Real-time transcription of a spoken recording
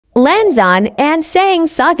lens on and saying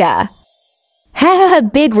saga. Haha,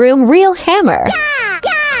 big room, real hammer.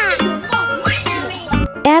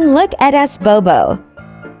 And look at us, Bobo.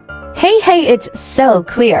 Hey, it's so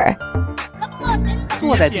clear.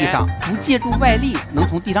 坐在地上不借助外力能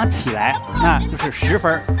从地上起来，那就是10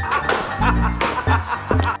分。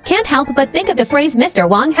Can't help but think of the phrase Mr.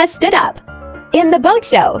 Wang has stood up in the boat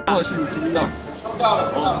show.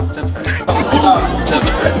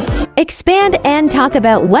 Expand and talk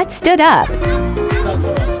about what stood up.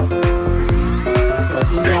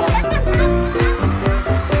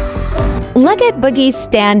 Look at Boogie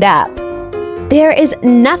stand up. There is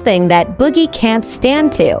nothing that Boogie can't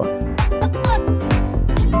stand to.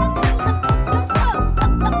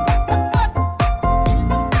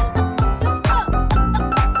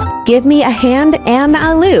 Give me a hand and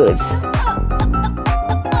I'll lose.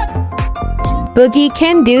 Boogie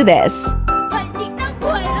can do this.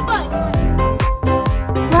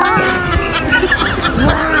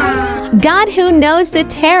 God who knows the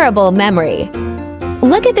terrible memory.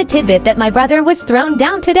 Look at the tidbit that my brother was thrown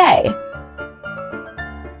down today.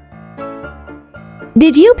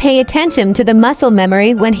 Did you pay attention to the muscle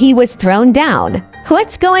memory when he was thrown down?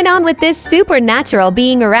 What's going on with this supernatural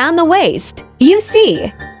being around the waist? You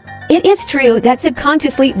see, it is true that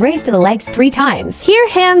subconsciously raised the legs 3 times. Here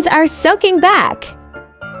hands are soaking back.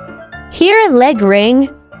 Here leg ring.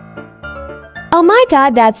 Oh my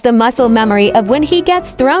god, that's the muscle memory of when he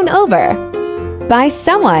gets thrown over by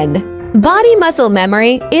someone. Body muscle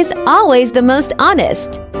memory is always the most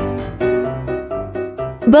honest.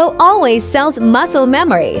 Bo always sells muscle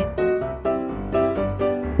memory.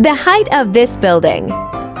 The height of this building.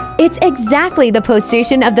 It's exactly the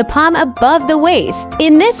position of the palm above the waist.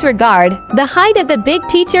 In this regard, the height of the big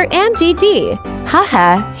teacher and GG.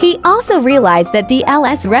 Haha, he also realized that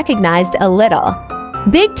DLS recognized a little.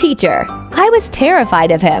 Big teacher, I was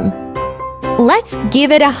terrified of him. Let's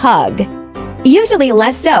give it a hug. Usually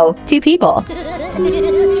less so, 2 people.